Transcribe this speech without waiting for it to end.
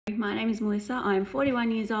My name is Melissa. I'm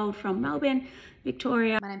 41 years old from Melbourne,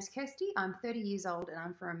 Victoria. My name's Kirsty. I'm 30 years old and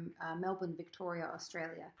I'm from Melbourne, Victoria,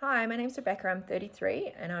 Australia. Hi, my name's Rebecca. I'm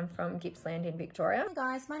 33 and I'm from Gippsland in Victoria. Hi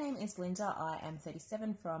guys, my name is Linda. I am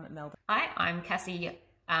 37 from Melbourne. Hi, I'm Cassie.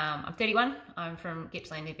 I'm 31. I'm from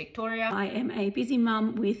Gippsland in Victoria. I am a busy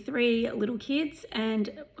mum with 3 little kids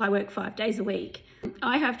and I work 5 days a week.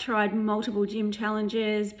 I have tried multiple gym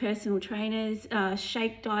challenges, personal trainers,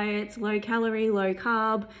 shake diets, low calorie, low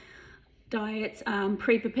carb diets,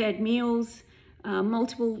 pre-prepared meals,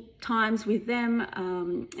 multiple times with them.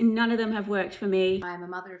 None of them have worked for me. I am a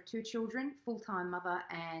mother of 2 children, full-time mother,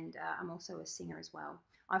 and I'm also a singer as well.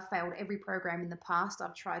 I've failed every program in the past.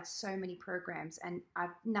 I've tried so many programs and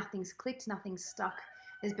nothing's clicked, nothing's stuck.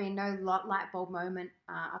 There's been no light bulb moment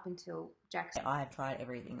up until Jack's. I have tried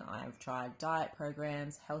everything. I've tried diet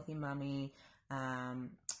programs, healthy mummy,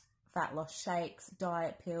 fat loss shakes,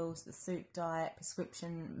 diet pills, the soup diet,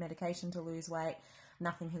 prescription medication to lose weight.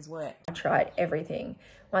 Nothing has worked. I tried everything.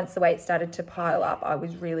 Once the weight started to pile up, I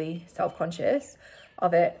was really self-conscious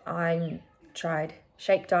of it. I tried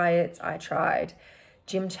shake diets. I tried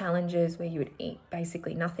gym challenges where you would eat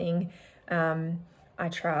basically nothing. I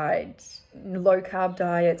tried low carb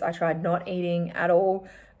diets. I tried not eating at all.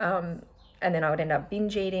 And then I would end up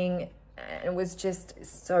binge eating. And it was just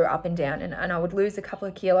so up and down. And I would lose a couple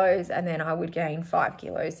of kilos and then I would gain 5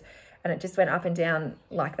 kilos. And it just went up and down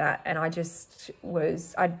like that. And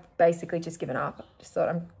I'd basically just given up. I just thought,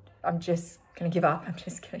 I'm just going to give up. I'm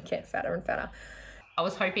just going to get fatter and fatter. I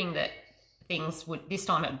was hoping that things would, this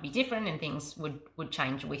time it would be different and things would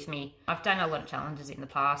change with me. I've done a lot of challenges in the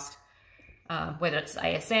past, whether it's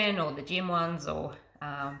ASN or the gym ones or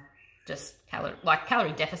just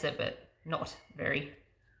calorie deficit, but not very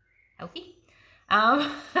healthy.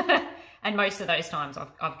 And most of those times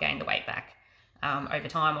I've gained the weight back over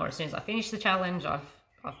time, or as soon as I finish the challenge, I've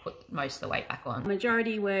put most of the weight back on.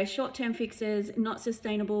 Majority were short-term fixes, not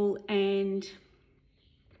sustainable, and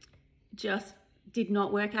just did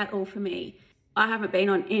not work at all for me. I haven't been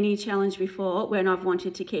on any challenge before when I've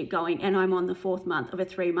wanted to keep going, and I'm on the 4th month of a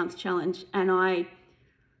 3-month challenge, and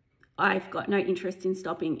I've got no interest in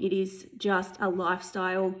stopping. It is just a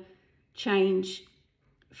lifestyle change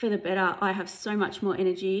for the better. I have so much more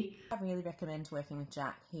energy. I really recommend working with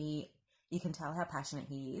Jack. You can tell how passionate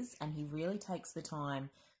he is, and he really takes the time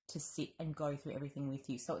to sit and go through everything with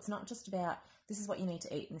you. So it's not just about, this is what you need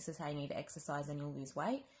to eat and this is how you need to exercise and you'll lose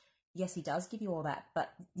weight. Yes, he does give you all that,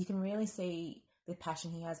 but you can really see the passion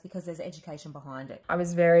he has because there's education behind it. I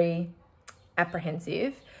was very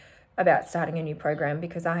apprehensive about starting a new program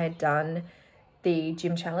because I had done the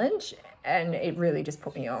gym challenge and it really just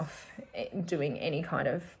put me off doing any kind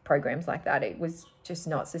of programs like that. It was just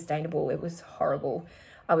not sustainable. It was horrible.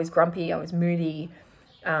 I was grumpy, I was moody.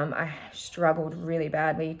 I struggled really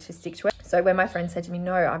badly to stick to it. So when my friend said to me,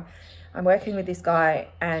 no, I'm working with this guy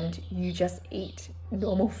and you just eat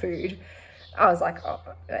normal food, I was like, oh,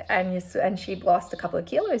 and she'd lost a couple of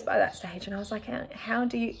kilos by that stage. And I was like, how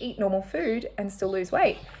do you eat normal food and still lose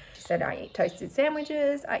weight? She said, I eat toasted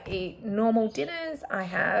sandwiches, I eat normal dinners, I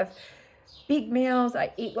have big meals,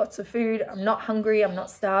 I eat lots of food, I'm not hungry, I'm not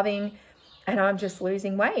starving, and I'm just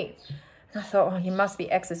losing weight. And I thought, oh, you must be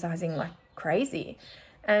exercising like crazy.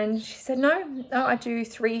 And she said, no, I do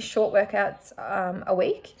 3 short workouts a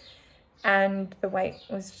week. And the weight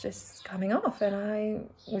was just coming off and I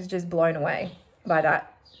was just blown away by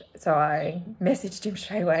that. So I messaged him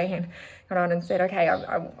straight away and got on and said, okay,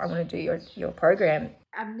 I want to do your program.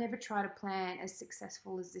 I've never tried a plan as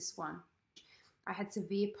successful as this one. I had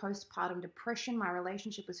severe postpartum depression. My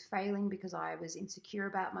relationship was failing because I was insecure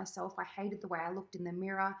about myself. I hated the way I looked in the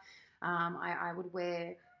mirror. I would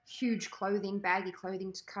wear huge clothing, baggy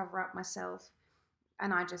clothing to cover up myself.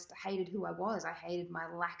 And I just hated who I was. I hated my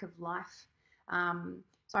lack of life.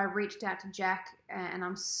 So I reached out to Jack and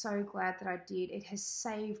I'm so glad that I did. It has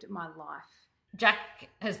saved my life. Jack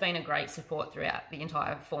has been a great support throughout the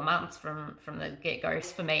entire 4 months from the get-go.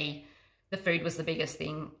 For me, the food was the biggest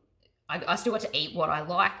thing. I still got to eat what I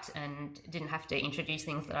liked and didn't have to introduce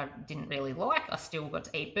things that I didn't really like. I still got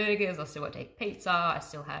to eat burgers. I still got to eat pizza. I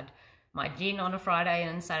still had my gin on a Friday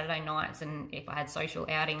and Saturday nights. And if I had social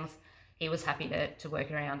outings, he was happy to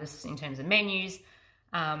work around us in terms of menus.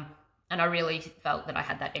 And I really felt that I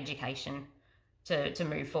had that education to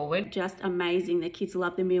move forward. Just amazing. The kids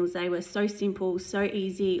loved the meals. They were so simple, so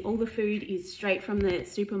easy. All the food is straight from the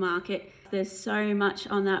supermarket. There's so much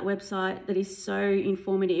on that website that is so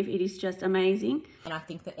informative. It is just amazing. And I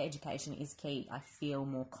think that education is key. I feel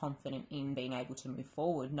more confident in being able to move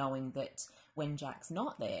forward, knowing that when Jack's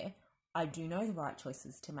not there, I do know the right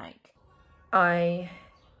choices to make. I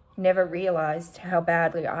never realized how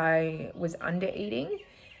badly I was under eating.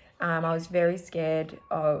 I was very scared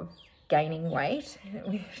of gaining weight,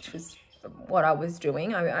 which was what I was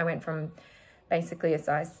doing. I went from basically a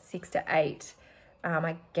size 6 to 8.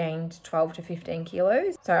 I gained 12 to 15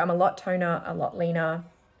 kilos. So I'm a lot toner, a lot leaner.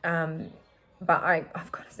 But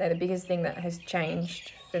I've got to say the biggest thing that has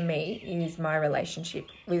changed for me is my relationship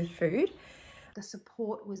with food. The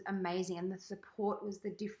support was amazing, and the support was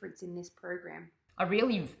the difference in this program. I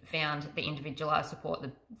really found the individualized support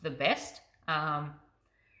the best.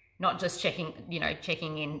 Not just checking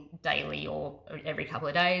in daily or every couple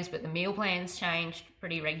of days, but the meal plans changed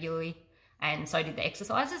pretty regularly, and so did the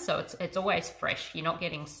exercises. So it's always fresh. You're not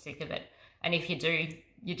getting sick of it, and if you do,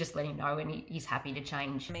 you just let him know, and he's happy to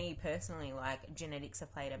change. Me personally, like, genetics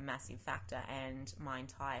have played a massive factor, and my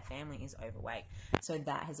entire family is overweight, so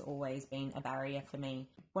that has always been a barrier for me.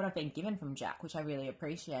 What I've been given from Jack, which I really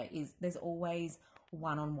appreciate, is there's always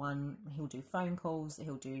one-on-one. He'll do phone calls,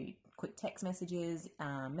 he'll do quick text messages,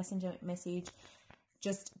 messenger message,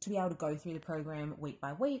 just to be able to go through the program week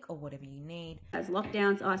by week or whatever you need. As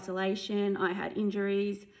lockdowns, isolation, I had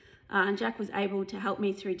injuries, and Jack was able to help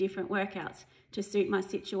me through different workouts to suit my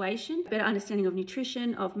situation. Better understanding of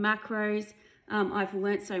nutrition, of macros. I've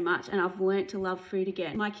learnt so much, and I've learnt to love food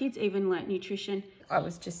again. My kids even learnt nutrition. I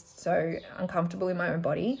was just so uncomfortable in my own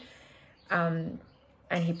body. And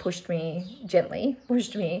he pushed me, gently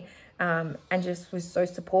pushed me, and just was so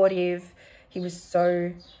supportive. He was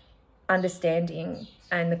so understanding,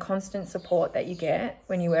 and the constant support that you get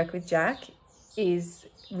when you work with Jack is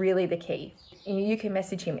really the key. You can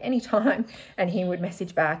message him anytime and he would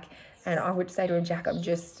message back, and I would say to him, Jack, I'm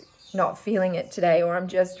just not feeling it today, or I'm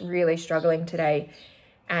just really struggling today,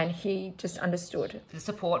 and he just understood. The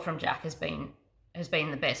support from Jack has been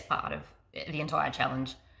the best part of the entire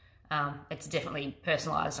challenge. It's definitely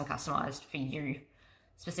personalised and customised for you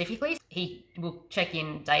specifically. He will check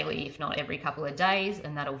in daily, if not every couple of days,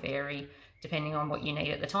 and that'll vary depending on what you need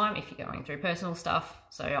at the time, if you're going through personal stuff.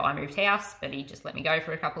 So I moved house, but he just let me go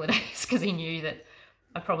for a couple of days because he knew that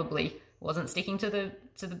I probably wasn't sticking to the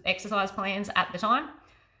exercise plans at the time.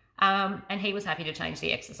 And he was happy to change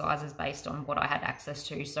the exercises based on what I had access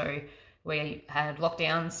to. So we had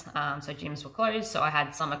lockdowns, so gyms were closed, so I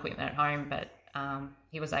had some equipment at home, but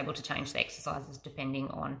he was able to change the exercises depending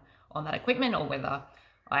on that equipment, or whether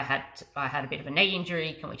I had a bit of a knee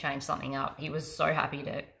injury, can we change something up? He was so happy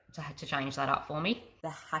to change that up for me. The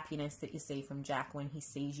happiness that you see from Jack when he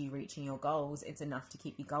sees you reaching your goals, it's enough to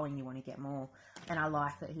keep you going. You want to get more. And I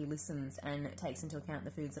like that he listens and takes into account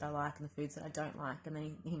the foods that I like and the foods that I don't like, and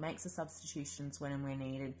then he makes the substitutions when and where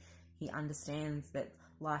needed. He understands that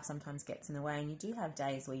life sometimes gets in the way, and you do have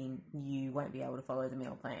days where you won't be able to follow the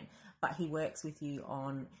meal plan, but he works with you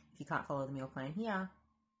on, if you can't follow the meal plan here,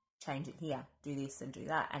 change it here, do this and do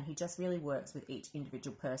that. And he just really works with each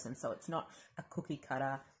individual person. So it's not a cookie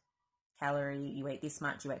cutter calorie, you eat this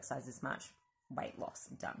much, you exercise this much, weight loss,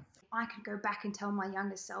 done. I could go back and tell my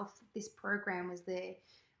younger self this program was there,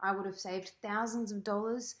 I would have saved thousands of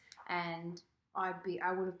dollars, and I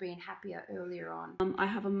would have been happier earlier on. I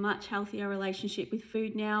have a much healthier relationship with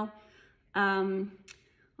food now. Oh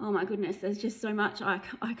my goodness, there's just so much. I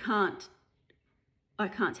can't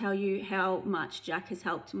tell you how much Jack has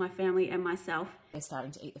helped my family and myself. They're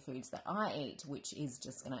starting to eat the foods that I eat, which is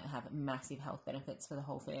just going to have massive health benefits for the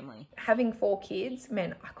whole family. Having 4 kids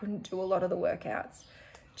meant I couldn't do a lot of the workouts.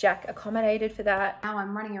 Jack accommodated for that. Now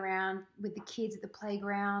I'm running around with the kids at the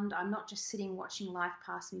playground. I'm not just sitting watching life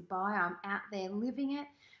pass me by. I'm out there living it.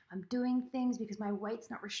 I'm doing things because my weight's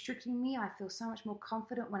not restricting me. I feel so much more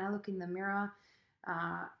confident when I look in the mirror.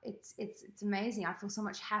 It's amazing. I feel so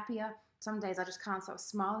much happier. Some days I just can't stop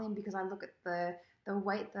smiling because I look at the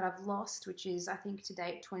weight that I've lost, which is, I think to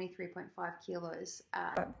date, 23.5 kilos.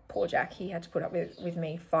 Poor Jack, he had to put up with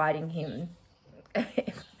me fighting him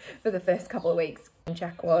for the first couple of weeks.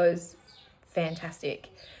 Jack was fantastic.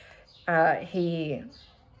 He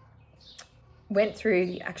went through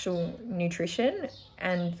the actual nutrition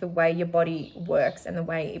and the way your body works and the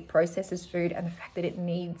way it processes food and the fact that it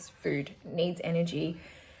needs food, needs energy.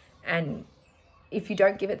 And if you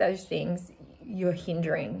don't give it those things, you're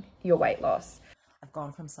hindering your weight loss. I've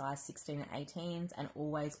gone from size 16 to 18s and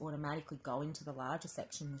always automatically go into the larger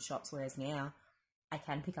section in the shops, whereas now I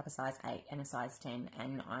can pick up a size 8 and a size 10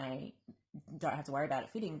 and I don't have to worry about it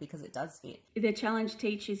fitting because it does fit. The challenge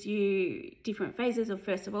teaches you different phases of,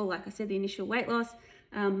 first of all, like I said, the initial weight loss,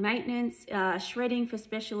 maintenance, shredding for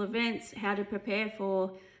special events, how to prepare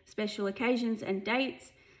for special occasions and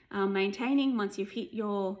dates, maintaining once you've hit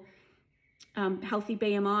your healthy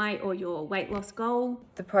BMI or your weight loss goal.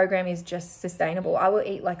 The program is just sustainable. I will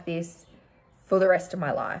eat like this for the rest of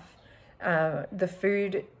my life. The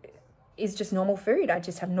food is just normal food. I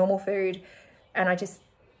just have normal food, and I just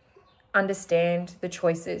understand the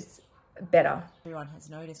choices better. Everyone has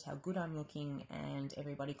noticed how good I'm looking, and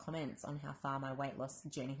everybody comments on how far my weight loss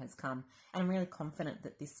journey has come. And I'm really confident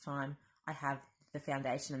that this time I have the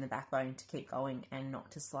foundation and the backbone to keep going and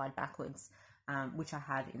not to slide backwards, which I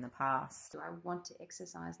had in the past. I want to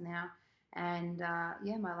exercise now, and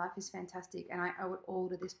yeah, my life is fantastic, and I owe it all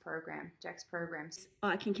to this program, Jack's programs.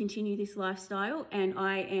 I can continue this lifestyle, and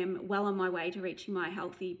I am well on my way to reaching my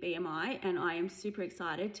healthy BMI, and I am super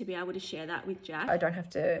excited to be able to share that with Jack. I don't have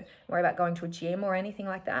to worry about going to a gym or anything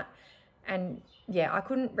like that. And yeah, I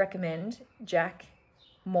couldn't recommend Jack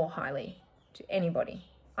more highly to anybody.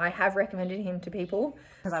 I have recommended him to people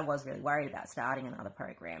because I was really worried about starting another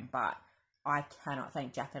program, but I cannot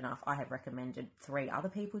thank Jack enough. I have recommended 3 other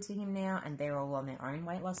people to him now, and they're all on their own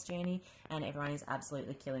weight loss journey, and everyone is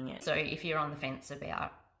absolutely killing it. So if you're on the fence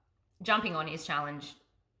about jumping on his challenge,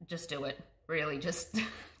 just do it. Really, just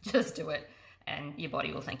do it, and your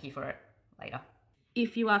body will thank you for it later.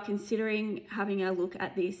 If you are considering having a look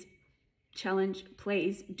at this challenge,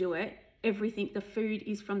 please do it. Everything, the food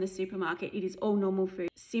is from the supermarket. It is all normal food.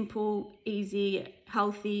 Simple, easy,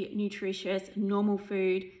 healthy, nutritious, normal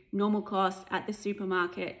food, normal cost at the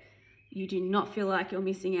supermarket. You do not feel like you're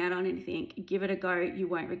missing out on anything. Give it a go. You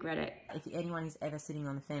won't regret it. If anyone is ever sitting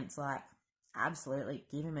on the fence, like, absolutely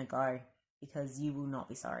give him a go, because you will not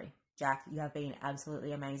be sorry. Jack, you have been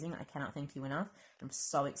absolutely amazing. I cannot thank you enough. I'm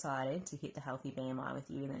so excited to hit the healthy BMI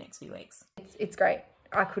with you in the next few weeks. It's great.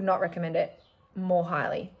 I could not recommend it more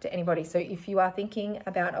highly to anybody. So if you are thinking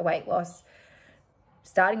about a weight loss,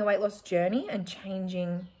 starting a weight loss journey and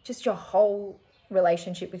changing just your whole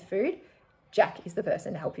relationship with food, Jack is the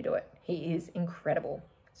person to help you do it. He is incredible.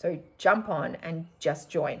 So jump on and just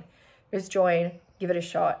join. Just join, give it a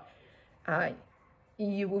shot.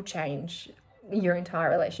 You will change your entire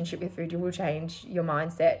relationship with food. You will change your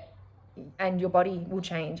mindset, and your body will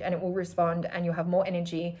change, and it will respond, and you'll have more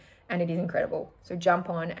energy, and it is incredible. So jump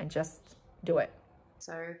on and just do it.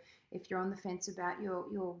 So if you're on the fence about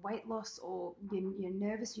your weight loss, or you're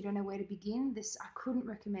nervous, you don't know where to begin, I couldn't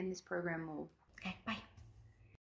recommend this program more. Okay, bye.